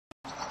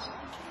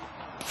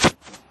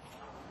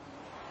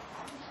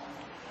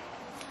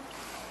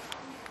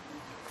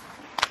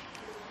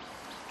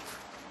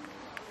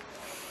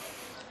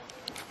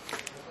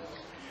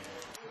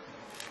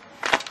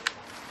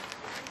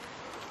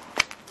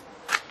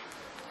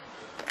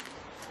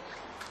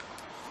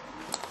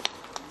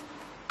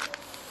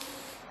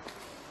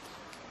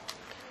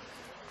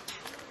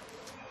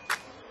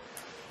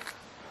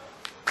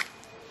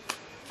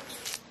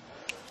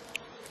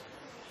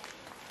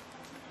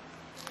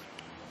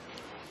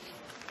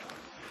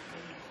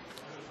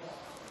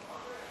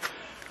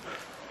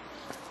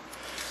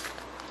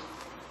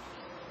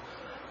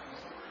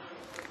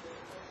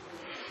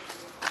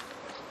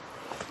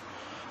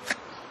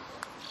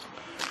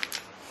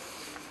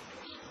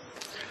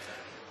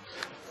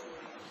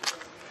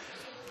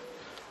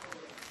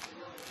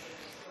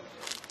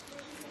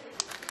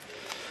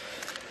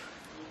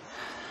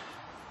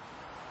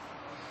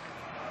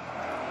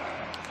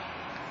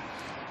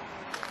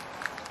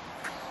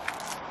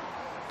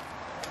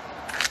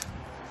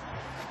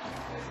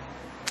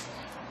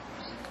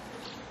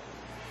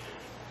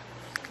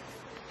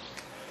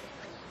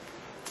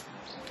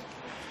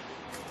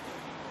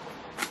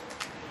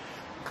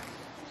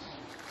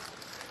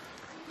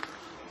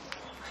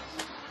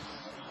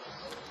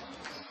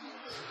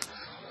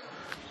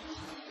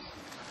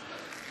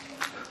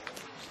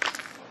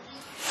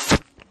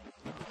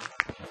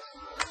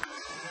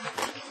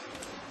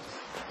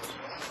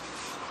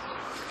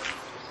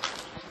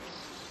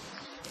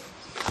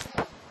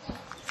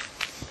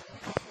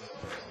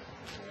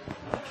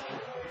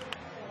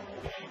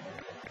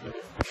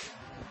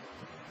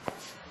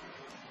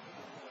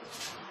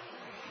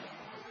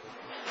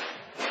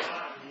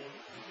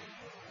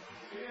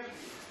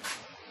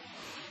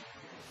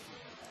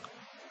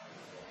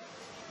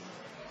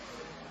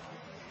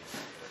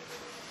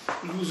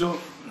l'uso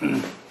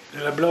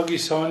della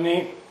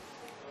BloggieSony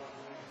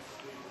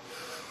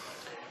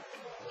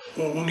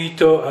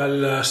unito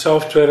al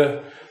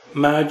software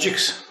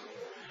Magix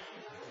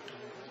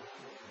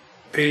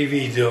per i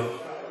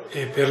video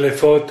e per le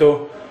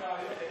foto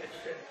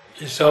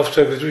il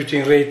software gratuito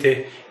in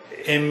rete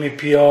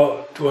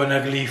MPO to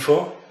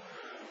Anaglifo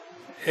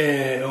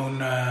è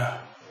un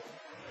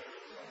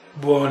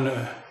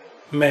buon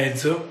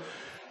mezzo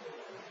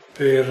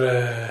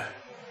per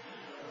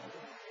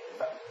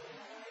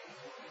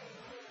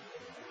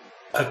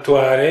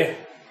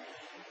attuare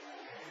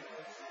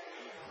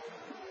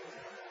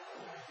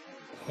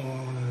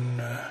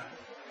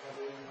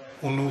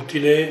un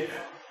utile,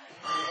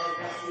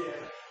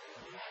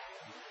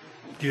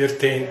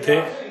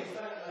 divertente,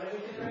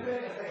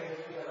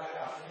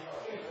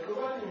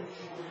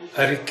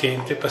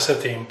 arricchente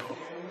passatempo.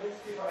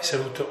 Vi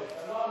saluto.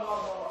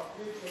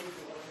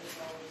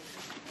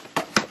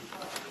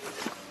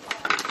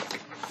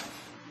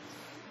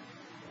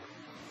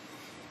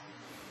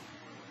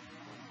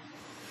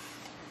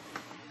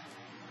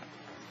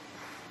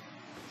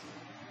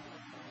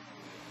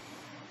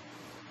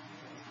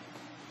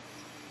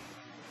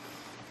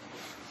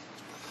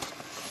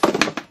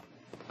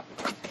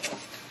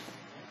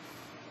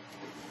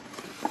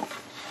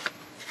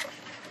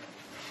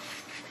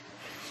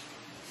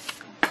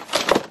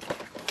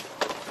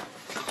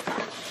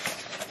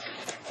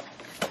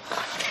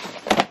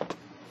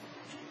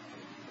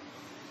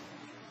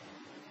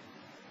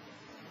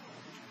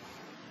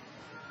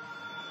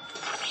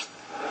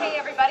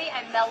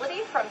 I'm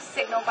Melody from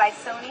Signal by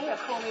Sony, a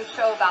cool new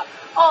show about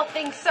all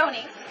things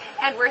Sony.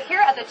 And we're here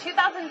at the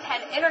 2010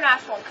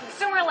 International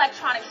Consumer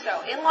Electronics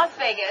Show in Las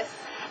Vegas.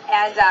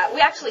 And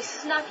we actually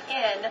snuck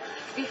in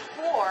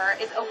before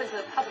it's open to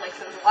the public.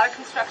 So there's a lot of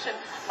construction,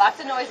 lots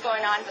of noise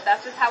going on, but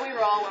that's just how we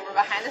roll when we're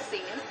behind the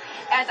scenes.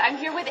 And I'm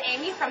here with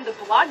Amy from the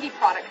Bloggie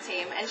product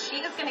team, and she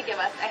is going to give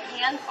us a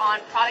hands-on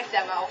product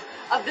demo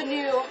of the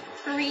new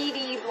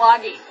 3D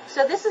Bloggie.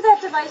 So this is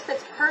that device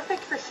that's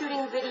perfect for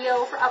shooting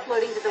video, for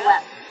uploading to the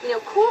web. You know,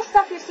 cool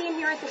stuff you're seeing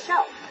here at the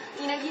show.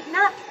 You know,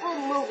 not full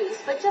movies,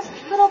 but just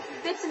little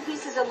bits and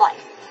pieces of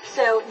life.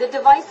 So the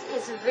device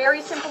is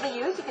very simple to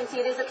use. You can see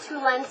it is a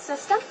 2-lens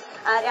system.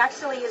 It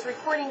actually is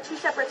recording 2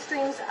 separate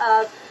streams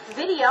of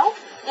video,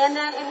 and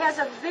then it has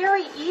a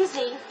very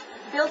easy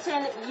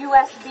built-in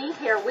USB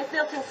here with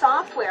built-in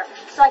software,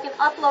 so I can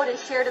upload and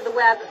share to the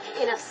web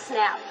in a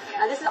snap.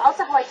 This is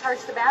also how I charge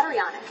the battery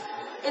on it.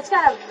 It's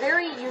got a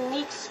very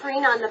unique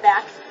screen on the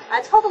back.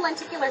 It's called a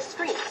lenticular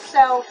screen.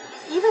 So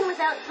even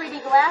without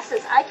 3D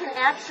glasses, I can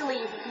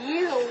actually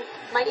view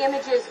my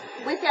images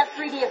with that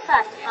 3D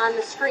effect on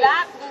the screen.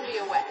 That blew me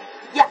away.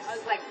 Yes. I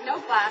was like, no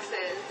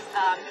glasses.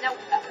 Now,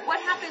 what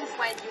happens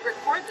when you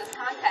record this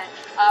content?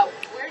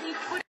 Where do you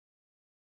put it?